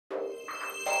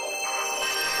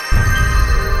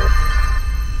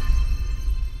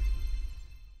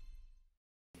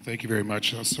Thank you very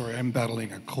much. Sorry, I'm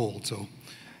battling a cold, so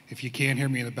if you can't hear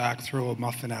me in the back, throw a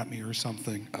muffin at me or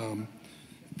something.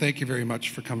 Thank you very much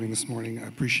for coming this morning. I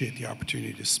appreciate the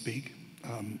opportunity to speak.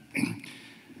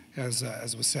 As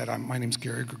was said, my name's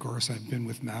Gregoris. I've been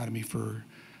with Mattamy for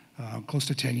close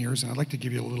to 10 years, and I'd like to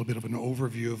give you a little bit of an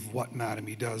overview of what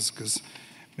Mattamy does, because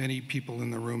many people in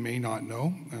the room may not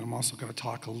know. And I'm also going to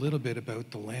talk a little bit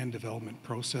about the land development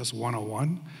process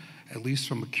 101, at least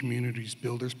from a communities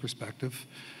builder's perspective.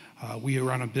 We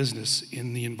run a business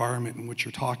in the environment in which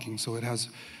you're talking, so it has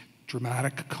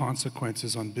dramatic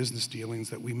consequences on business dealings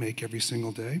that we make every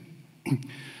single day.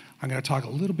 I'm going to talk a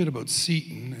little bit about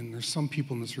Seton, and there's some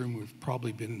people in this room who have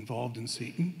probably been involved in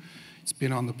Seton. It's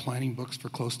been on the planning books for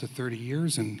close to 30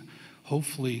 years and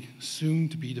hopefully soon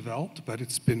to be developed, but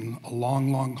it's been a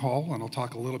long, long haul, and I'll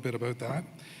talk a little bit about that.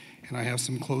 And I have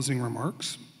some closing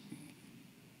remarks.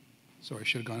 Sorry, I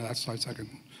should have gone to that slide second.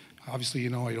 Obviously, you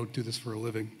know I don't do this for a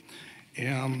living.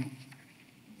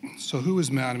 So who is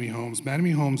Mattamy Homes?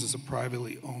 Mattamy Homes is a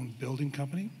privately owned building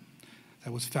company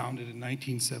that was founded in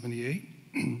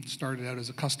 1978. Started out as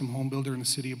a custom home builder in the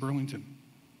city of Burlington.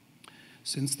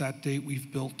 Since that date,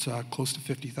 we've built close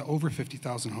to over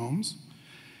 50,000 homes.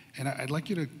 And I'd like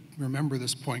you to remember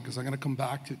this point, because I'm going to come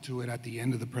back to it at the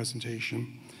end of the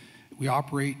presentation. We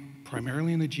operate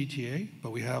primarily in the GTA,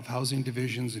 but we have housing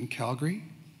divisions in Calgary,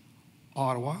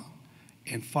 Ottawa,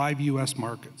 and 5 US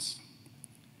markets.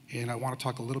 And I want to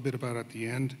talk a little bit about it at the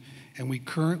end. And we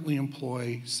currently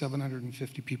employ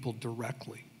 750 people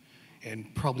directly,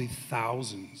 and probably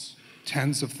thousands,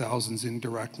 tens of thousands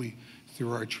indirectly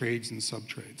through our trades and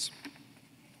sub-trades.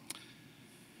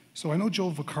 So I know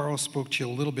Joe Vaccaro spoke to you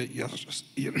a little bit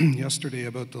yesterday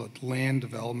about the land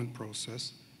development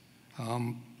process.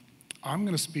 I'm going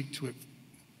to speak to it,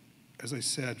 as I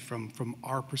said, from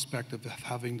our perspective of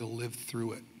having to live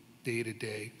through it day to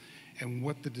day, and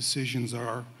what the decisions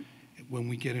are when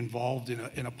we get involved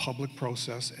in a public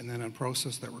process, and then a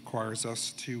process that requires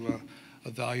us to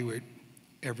evaluate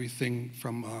everything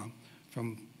from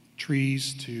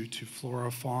trees to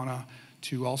flora, fauna,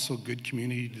 to also good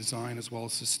community design, as well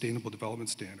as sustainable development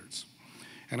standards.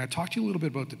 And I talked to you a little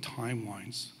bit about the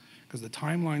timelines, because the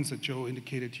timelines that Joe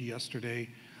indicated to you yesterday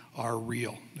are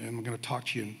real. And I'm going to talk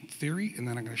to you in theory, and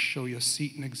then I'm going to show you a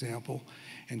Seton example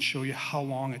and show you how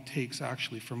long it takes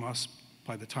actually from us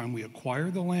by the time we acquire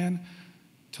the land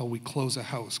till we close a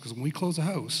house. Because when we close a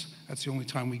house, that's the only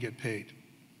time we get paid,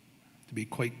 to be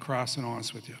quite crass and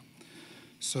honest with you.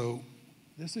 So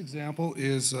this example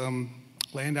is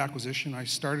land acquisition. I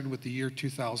started with the year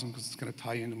 2000 because it's going to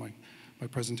tie into my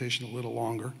presentation a little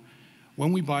longer.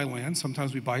 When we buy land,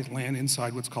 sometimes we buy land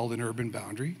inside what's called an urban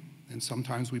boundary, and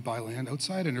sometimes we buy land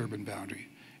outside an urban boundary.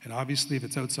 And obviously, if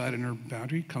it's outside an urban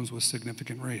boundary, it comes with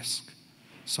significant risk.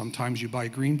 Sometimes you buy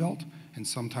greenbelt, and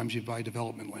sometimes you buy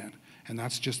development land. And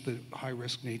that's just the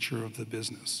high-risk nature of the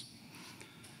business.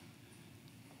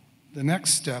 The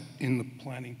next step in the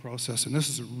planning process, and this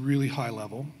is a really high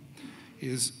level,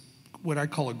 is what I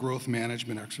call a growth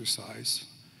management exercise.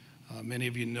 Many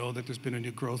of you know that there's been a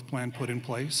new growth plan put in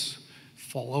place.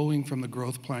 Following from the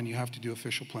growth plan, you have to do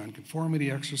official plan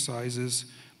conformity exercises.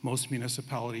 Most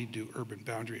municipalities do urban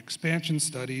boundary expansion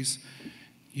studies.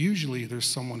 Usually there's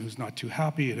someone who's not too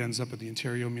happy. It ends up at the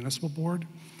Ontario Municipal Board,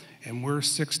 and we're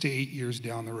 6 to 8 years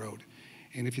down the road.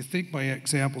 And if you think my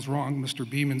example's wrong, Mr.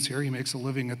 Beeman's here. He makes a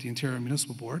living at the Ontario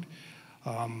Municipal Board.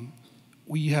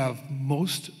 We have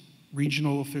most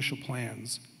regional official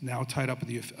plans now tied up at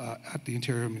the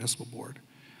Ontario Municipal Board.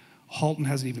 Halton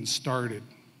hasn't even started.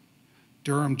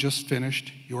 Durham just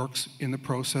finished. York's in the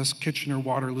process.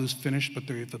 Kitchener-Waterloo's finished, but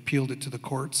they've appealed it to the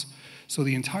courts. So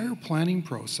the entire planning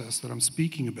process that I'm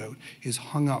speaking about is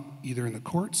hung up either in the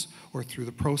courts or through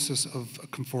the process of a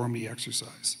conformity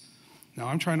exercise. Now,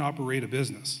 I'm trying to operate a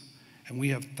business, and we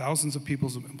have thousands of people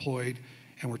employed,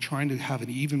 and we're trying to have an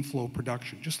even flow of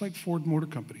production, just like Ford Motor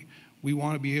Company. We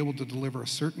want to be able to deliver a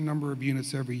certain number of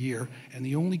units every year, and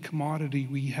the only commodity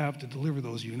we have to deliver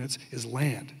those units is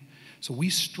land. So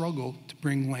we struggle to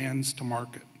bring lands to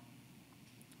market.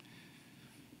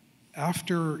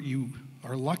 After you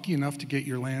are lucky enough to get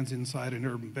your lands inside an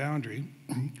urban boundary,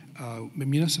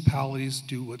 municipalities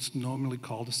do what's normally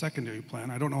called a secondary plan.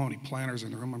 I don't know how many planners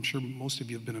in the room. I'm sure most of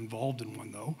you have been involved in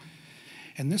one, though.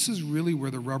 And this is really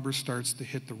where the rubber starts to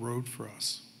hit the road for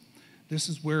us. This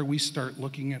is where we start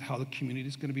looking at how the community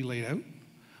is going to be laid out.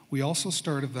 We also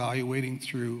start evaluating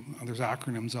through, there's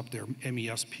acronyms up there,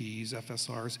 MESPs,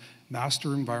 FSRs,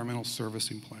 Master Environmental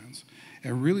Servicing Plans.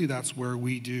 And really that's where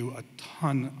we do a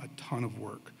ton of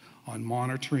work on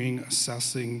monitoring,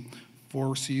 assessing,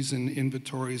 4-season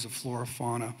inventories of flora,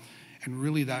 fauna, and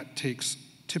really that takes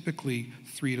typically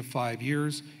 3 to 5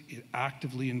 years. It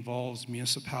actively involves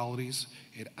municipalities.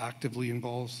 It actively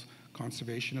involves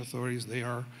conservation authorities. They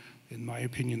are, in my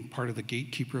opinion, part of the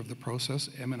gatekeeper of the process.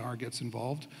 M&R gets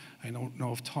involved. I don't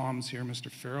know if Tom's here, Mr.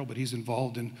 Farrell, but he's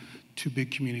involved in 2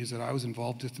 big communities that I was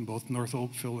involved with in both North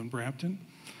Oakville and Brampton.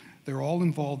 They're all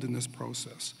involved in this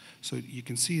process. So you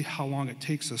can see how long it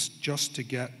takes us just to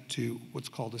get to what's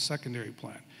called a secondary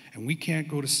plan. And we can't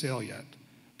go to sale yet.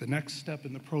 The next step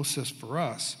in the process for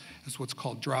us is what's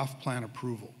called draft plan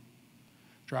approval.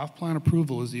 Draft plan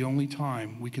approval is the only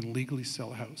time we can legally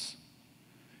sell a house.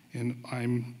 And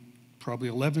I'm probably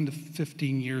 11 to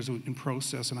 15 years in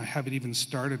process, and I haven't even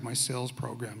started my sales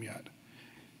program yet.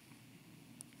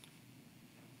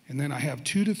 And then I have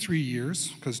 2 to 3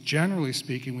 years, because generally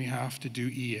speaking, we have to do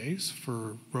EAs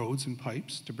for roads and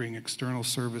pipes to bring external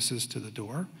services to the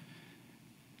door.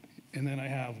 And then I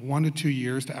have 1 to 2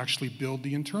 years to actually build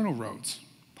the internal roads,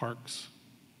 parks,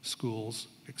 schools,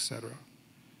 etc.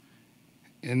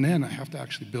 And then I have to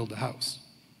actually build the house.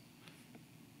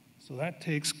 So that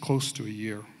takes close to a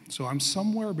year. So I'm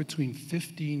somewhere between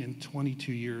 15 and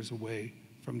 22 years away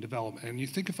from development. And you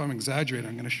think if I'm exaggerating,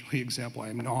 I'm going to show you an example. I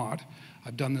am not.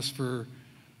 I've done this for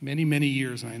many, many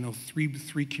years, and I know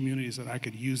three communities that I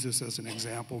could use this as an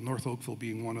example, North Oakville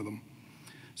being one of them.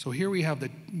 So here we have the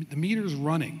meters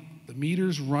running. The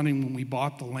meters running when we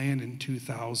bought the land in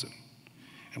 2000.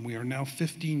 And we are now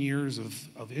 15 years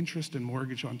of interest and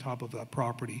mortgage on top of that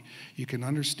property. You can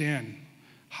understand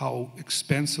how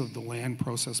expensive the land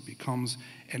process becomes,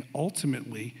 and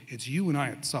ultimately, it's you and I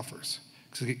that suffers,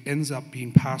 because it ends up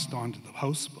being passed on to the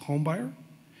home buyer,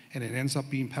 and it ends up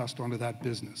being passed on to that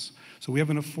business. So we have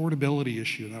an affordability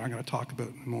issue that I'm going to talk about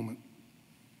in a moment.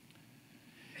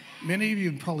 Many of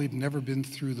you probably have never been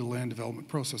through the land development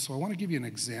process, so I want to give you an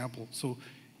example. So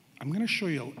I'm going to show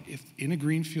you, if in a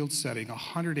greenfield setting, a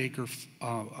 100-acre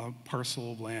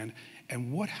parcel of land,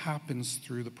 and what happens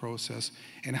through the process,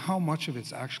 and how much of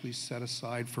it's actually set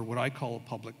aside for what I call a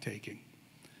public taking.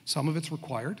 Some of it's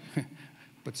required,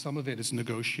 but some of it is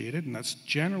negotiated, and that's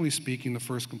generally speaking the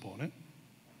first component.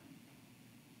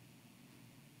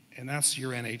 And that's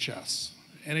your NHS.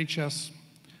 NHS,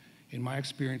 in my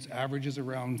experience, averages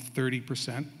around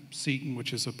 30%. Seton,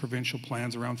 which is a provincial plan,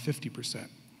 is around 50%.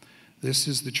 This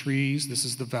is the trees, this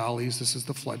is the valleys, this is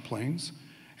the floodplains.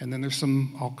 And then there's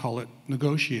some, I'll call it,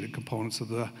 negotiated components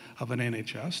of an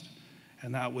NHS,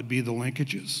 and that would be the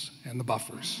linkages and the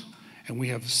buffers. And we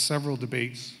have several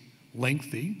debates,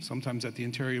 lengthy, sometimes at the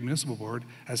Ontario Municipal Board,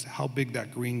 as to how big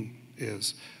that green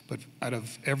is. But out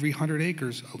of every 100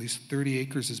 acres, at least 30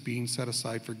 acres is being set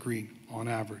aside for green on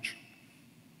average.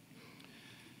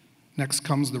 Next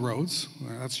comes the roads.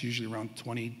 That's usually around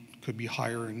 20, could be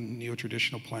higher in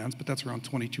neo-traditional plans, but that's around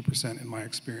 22% in my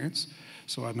experience.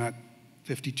 So I'm at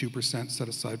 52% set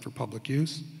aside for public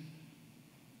use.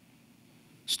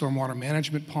 Stormwater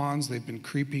management ponds, they've been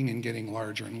creeping and getting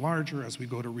larger and larger. As we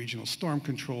go to regional storm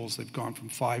controls, they've gone from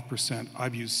 5%,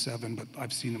 I've used 7, but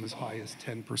I've seen them as high as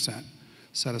 10%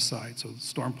 set aside. So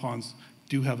storm ponds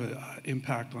do have an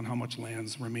impact on how much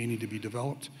land's remaining to be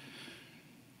developed.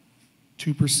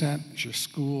 2% is your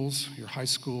schools, your high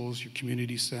schools, your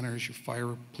community centers, your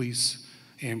fire, police,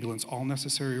 ambulance, all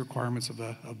necessary requirements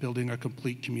of building a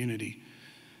complete community.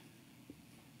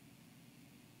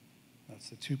 That's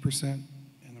the 2%,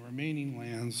 and the remaining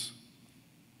lands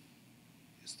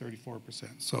is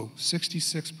 34%. So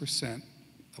 66%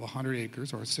 of 100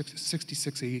 acres, or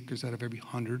 66 acres out of every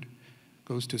 100,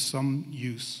 goes to some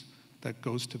use that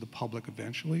goes to the public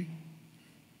eventually,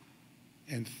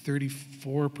 and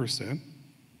 34%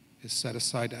 is set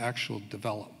aside to actual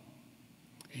develop.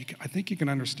 I think you can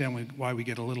understand why we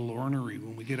get a little ornery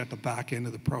when we get at the back end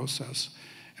of the process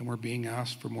and we're being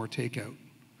asked for more takeout.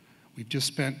 We've just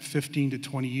spent 15 to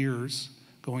 20 years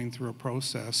going through a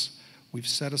process. We've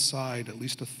set aside at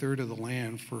least a third of the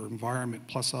land for environment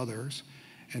plus others,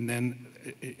 and then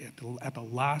at the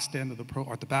last end of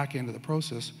or at the back end of the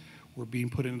process, we're being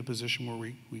put in a position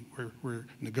where we're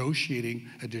negotiating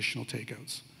additional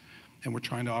takeouts. And we're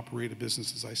trying to operate a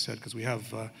business, as I said, because we have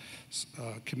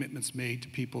commitments made to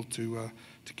people to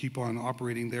keep on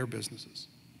operating their businesses.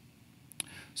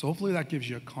 So hopefully that gives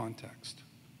you a context.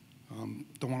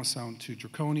 Don't want to sound too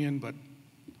draconian, but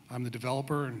I'm the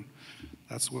developer, and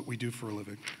that's what we do for a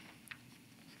living.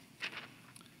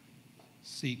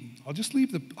 Seton. I'll just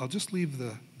leave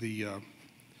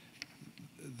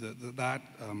that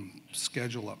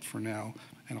schedule up for now,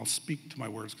 and I'll speak to my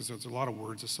words because there's a lot of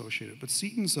words associated. But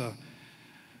Seton's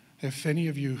if any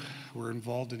of you were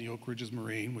involved in the Oak Ridges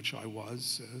Moraine, which I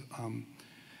was,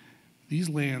 these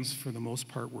lands, for the most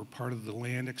part, were part of the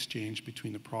land exchange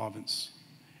between the province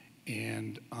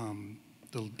and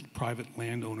the private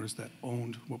landowners that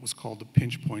owned what was called the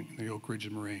pinch point in the Oak Ridge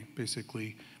and Moraine,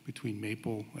 basically between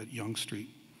Maple at Yonge Street.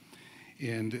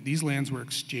 And these lands were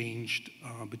exchanged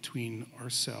between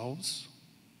ourselves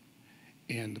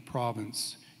and the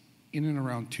province in and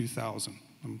around 2000.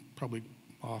 I'm probably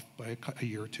off by a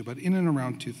year or two, but in and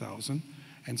around 2000.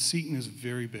 And Seton is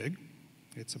very big.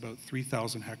 It's about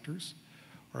 3,000 hectares,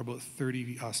 or about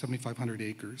 7,500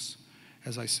 acres.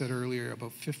 As I said earlier,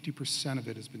 about 50% of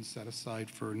it has been set aside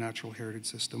for a natural heritage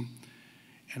system,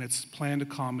 and it's planned to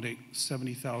accommodate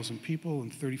 70,000 people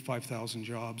and 35,000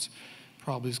 jobs.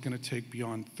 Probably is going to take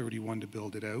beyond 31 to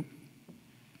build it out.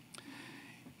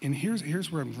 And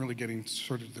here's where I'm really getting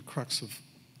sort of the crux of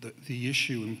the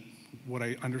issue, and what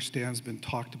I understand has been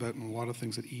talked about, and a lot of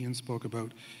things that Ian spoke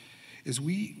about, is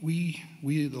we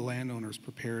the landowners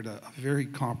prepared a very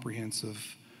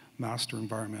comprehensive master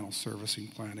environmental servicing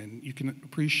plan. And you can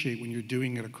appreciate when you're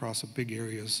doing it across a big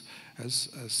areas as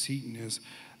Seton is,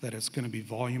 that it's going to be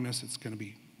voluminous, it's going to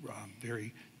be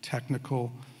very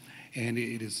technical, and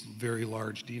it is very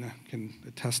large. Dina can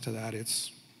attest to that.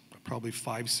 It's probably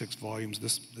 5-6 volumes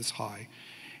this high.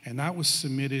 And that was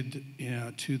submitted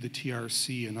to the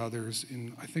TRC and others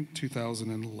in, I think,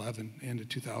 2011, end of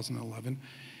 2011.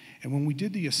 And when we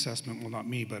did the assessment, well, not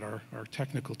me, but our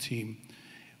technical team,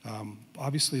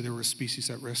 obviously there were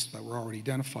species at risk that were already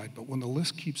identified, but when the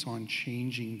list keeps on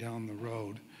changing down the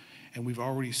road, and we've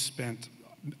already spent,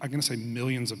 I'm going to say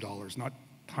millions of dollars, not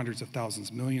hundreds of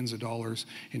thousands, millions of dollars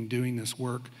in doing this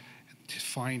work, to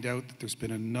find out that there's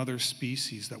been another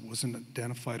species that wasn't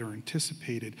identified or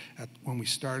anticipated when we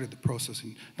started the process.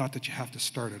 And not that you have to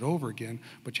start it over again,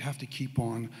 but you have to keep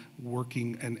on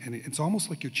working. And it's almost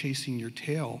like you're chasing your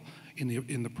tail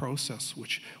in the process,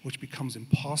 which becomes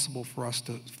impossible for us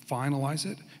to finalize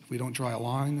it if we don't draw a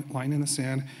line in the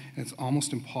sand. And it's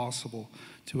almost impossible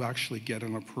to actually get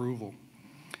an approval.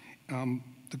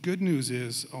 The good news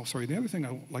is, the other thing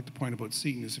I'd like to point about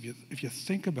Seton is if you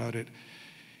think about it,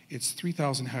 it's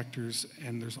 3,000 hectares,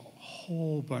 and there's a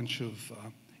whole bunch of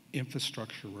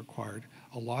infrastructure required.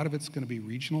 A lot of it's going to be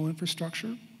regional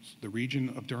infrastructure. So the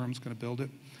region of Durham's going to build it,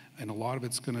 and a lot of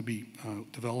it's going to be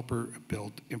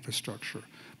developer-built infrastructure.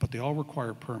 But they all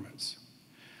require permits.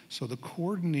 So the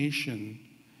coordination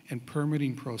and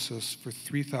permitting process for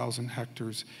 3,000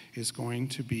 hectares is going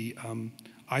to be,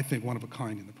 I think, one of a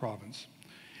kind in the province.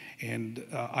 And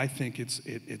I think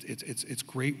it's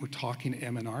great we're talking to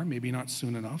MNR, maybe not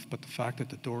soon enough, but the fact that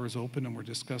the door is open and we're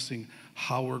discussing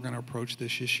how we're going to approach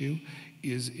this issue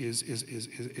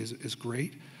is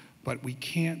great. But we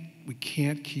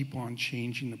can't keep on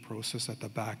changing the process at the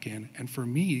back end. And for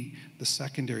me, the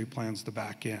secondary plan's the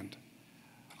back end.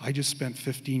 I just spent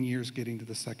 15 years getting to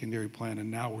the secondary plan,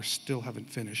 and now we still haven't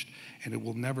finished, and it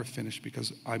will never finish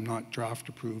because I'm not draft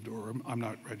approved, or I'm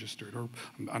not registered, or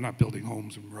I'm not building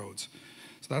homes and roads.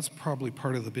 So that's probably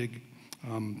part of the big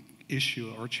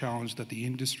issue or challenge that the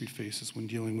industry faces when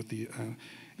dealing with the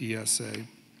ESA.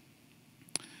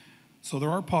 So there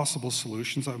are possible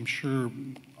solutions. I'm sure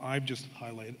I've just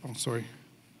highlighted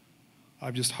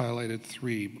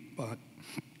 3, but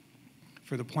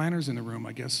for the planners in the room,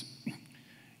 I guess,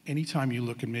 anytime you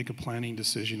look and make a planning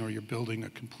decision or you're building a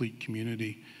complete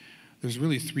community, there's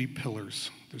really 3 pillars.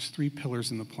 There's 3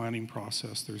 pillars in the planning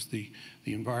process. There's the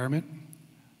environment,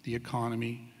 the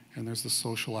economy, and there's the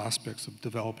social aspects of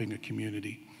developing a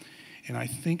community. And I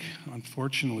think,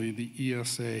 unfortunately, the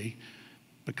ESA,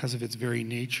 because of its very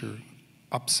nature,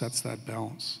 upsets that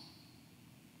balance.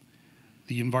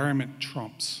 The environment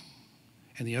trumps,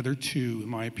 and the other 2, in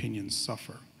my opinion,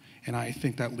 suffer. And I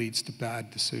think that leads to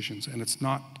bad decisions. And it's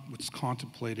not what's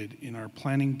contemplated in our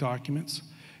planning documents.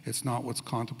 It's not what's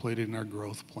contemplated in our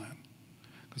growth plan.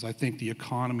 Because I think the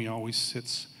economy always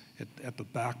sits at the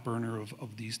back burner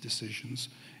of these decisions.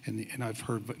 And I've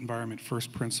heard environment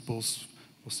first principles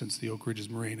since the Oak Ridges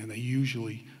Moraine, and they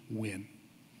usually win.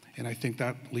 And I think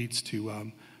that leads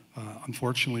to,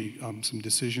 unfortunately, some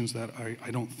decisions that I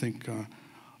don't think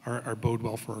are bode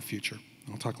well for our future.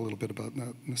 I'll talk a little bit about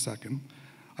that in a second.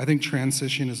 I think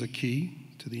transition is a key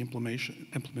to the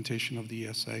implementation of the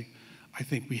ESA. I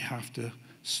think we have to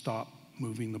stop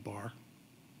moving the bar.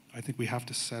 I think we have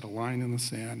to set a line in the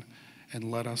sand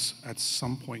and let us, at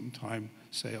some point in time,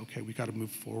 say, okay, we got to move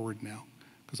forward now,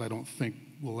 because I don't think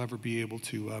we'll ever be able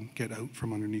to get out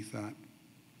from underneath that.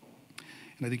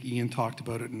 And I think Ian talked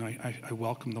about it, and I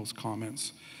welcome those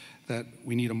comments, that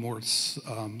we need a more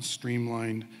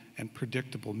streamlined and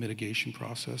predictable mitigation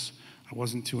process. I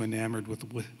wasn't too enamored with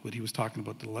what he was talking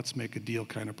about, the let's make a deal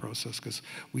kind of process, because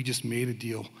we just made a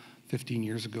deal 15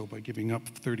 years ago by giving up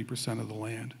 30% of the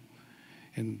land.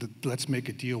 And the let's make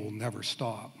a deal will never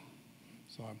stop.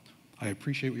 So I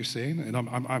appreciate what you're saying,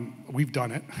 and we've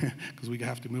done it because we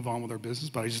have to move on with our business,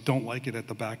 but I just don't like it at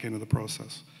the back end of the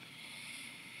process.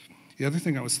 The other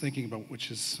thing I was thinking about,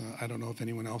 which is, I don't know if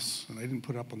anyone else, and I didn't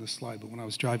put it up on this slide, but when I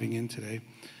was driving in today,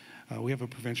 we have a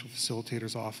provincial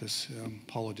facilitator's office,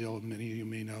 Paula Dill, many of you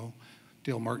may know.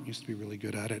 Dale Martin used to be really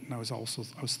good at it, and I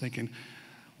was thinking,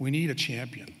 we need a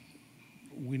champion.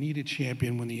 We need a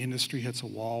champion when the industry hits a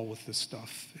wall with this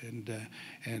stuff,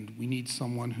 and we need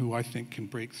someone who I think can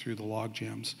break through the log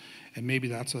jams. And maybe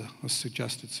that's a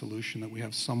suggested solution, that we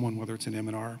have someone, whether it's an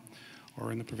M&R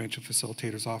or in the provincial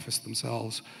facilitator's office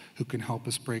themselves, who can help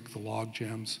us break the log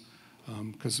jams,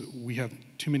 because we have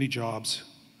too many jobs,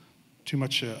 too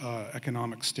much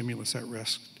economic stimulus at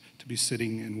risk to be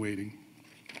sitting and waiting.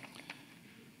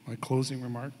 My closing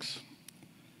remarks.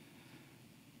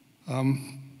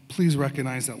 Please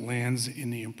recognize that lands in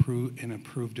the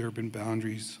improved urban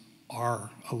boundaries are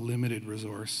a limited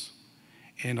resource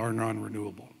and are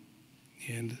non-renewable.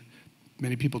 And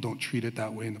many people don't treat it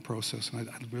that way in the process, and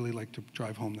I'd really like to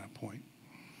drive home that point.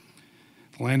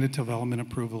 The land development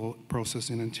approval process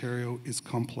in Ontario is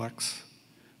complex,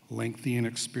 lengthy in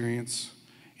experience.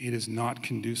 It is not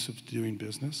conducive to doing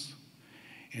business.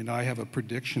 And I have a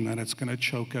prediction that it's going to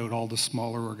choke out all the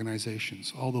smaller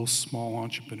organizations, all those small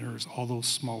entrepreneurs, all those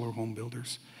smaller home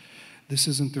builders. This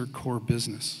isn't their core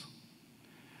business.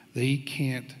 They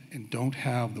can't and don't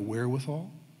have the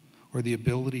wherewithal or the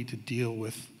ability to deal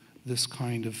with this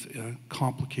kind of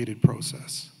complicated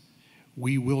process.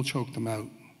 We will choke them out.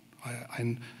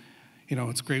 And you know,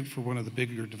 it's great for one of the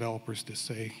bigger developers to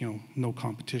say, you know, no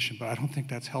competition, but I don't think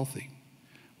that's healthy.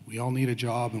 We all need a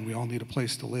job and we all need a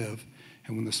place to live.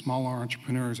 And when the smaller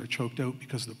entrepreneurs are choked out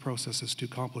because the process is too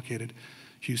complicated,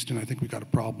 Houston, I think we've got a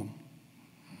problem.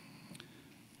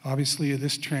 Obviously,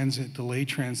 this delay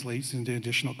translates into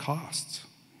additional costs.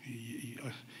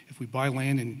 If we buy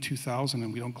land in 2000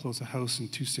 and we don't close a house in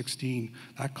 2016,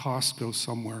 that cost goes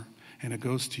somewhere, and it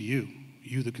goes to you,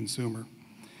 the consumer.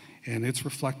 And it's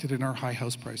reflected in our high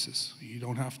house prices. You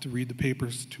don't have to read the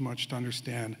papers too much to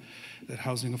understand that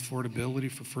housing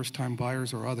affordability for first-time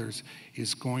buyers or others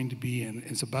is going to be, and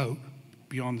is about,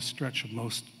 beyond the stretch of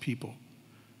most people.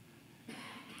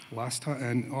 Last time,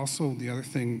 and also the other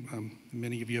thing,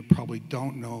 many of you probably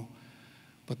don't know,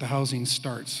 but the housing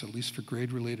starts, at least for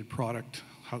grade-related product,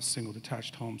 single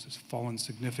detached homes, has fallen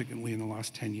significantly in the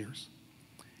last 10 years.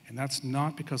 And that's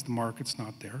not because the market's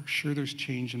not there. Sure, there's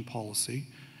change in policy,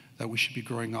 that we should be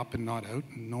growing up and not out,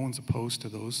 and no one's opposed to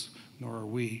those, nor are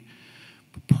we.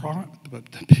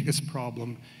 But the biggest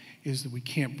problem is that we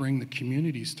can't bring the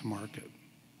communities to market.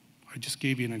 I just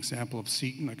gave you an example of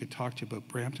Seton. I could talk to you about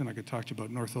Brampton. I could talk to you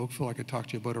about North Oakville. I could talk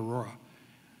to you about Aurora.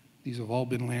 These have all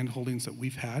been land holdings that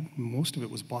we've had. Most of it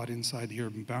was bought inside the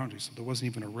urban boundaries, so there wasn't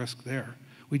even a risk there.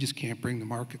 We just can't bring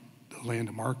the land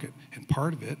to market, and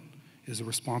part of it is the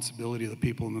responsibility of the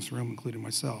people in this room, including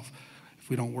myself. If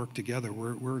we don't work together,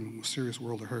 we're in a serious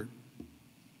world of hurt.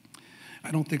 I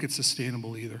don't think it's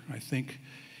sustainable either. I think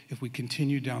if we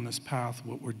continue down this path,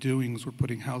 what we're doing is we're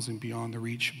putting housing beyond the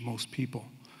reach of most people.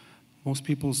 Most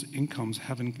people's incomes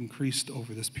haven't increased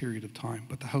over this period of time,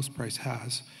 but the house price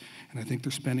has. And I think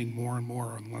they're spending more and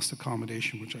more on less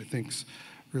accommodation, which I think is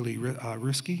really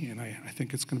risky, and I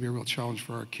think it's going to be a real challenge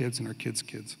for our kids and our kids'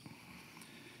 kids.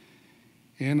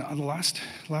 And the last,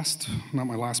 not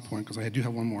my last point, because I do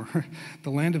have one more.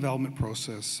 The land development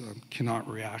process cannot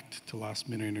react to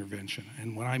last-minute intervention.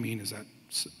 And what I mean is that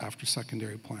after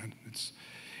secondary plan,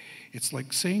 it's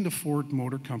like saying to Ford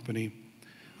Motor Company,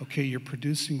 okay, you're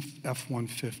producing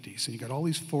F-150s, and you got all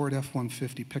these Ford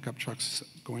F-150 pickup trucks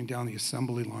going down the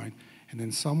assembly line, and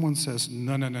then someone says,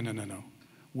 no,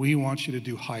 we want you to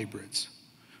do hybrids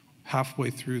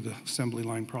halfway through the assembly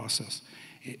line process.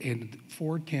 And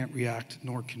Ford can't react,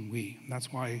 nor can we. And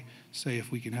that's why I say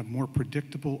if we can have more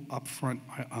predictable, upfront,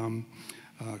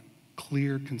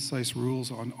 clear, concise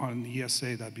rules on the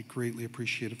ESA, that'd be greatly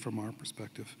appreciated from our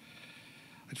perspective.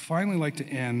 I'd finally like to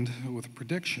end with a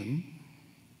prediction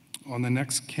on the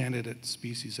next candidate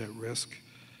species at risk,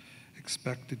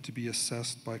 expected to be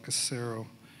assessed by Casero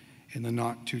in the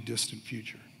not-too-distant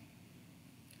future.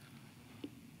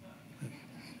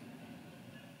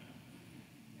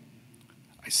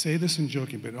 I say this in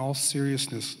joking, but in all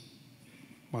seriousness,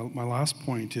 my last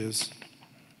point is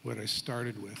what I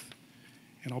started with,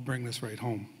 and I'll bring this right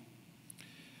home.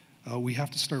 We have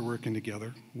to start working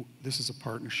together. This is a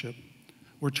partnership.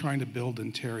 We're trying to build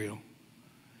Ontario.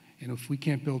 And if we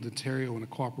can't build Ontario in a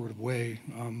cooperative way,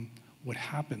 what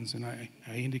happens, and I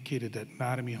indicated that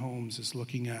Mattamy Homes is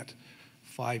looking at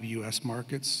 5 US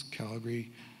markets,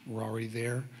 Calgary, we're already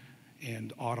there,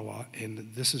 and Ottawa, and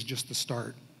this is just the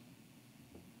start.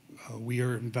 we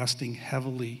are investing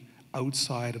heavily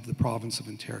outside of the province of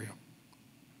Ontario.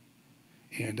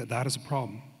 And that is a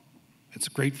problem. It's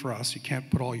great for us. You can't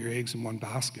put all your eggs in one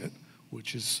basket,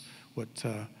 which is what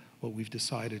we've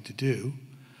decided to do.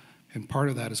 And part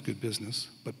of that is good business,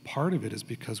 but part of it is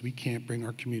because we can't bring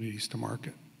our communities to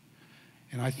market.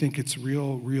 And I think it's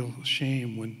real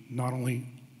shame when not only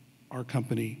our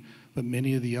company, but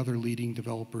many of the other leading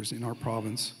developers in our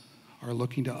province are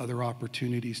looking to other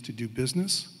opportunities to do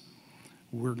business.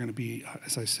 We're going to be,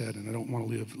 as I said, and I don't want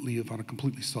to leave on a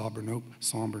completely somber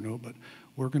note, but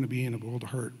we're going to be in a world of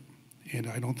hurt. And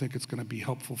I don't think it's going to be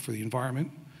helpful for the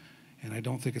environment, and I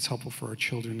don't think it's helpful for our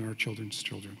children and our children's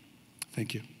children.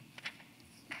 Thank you.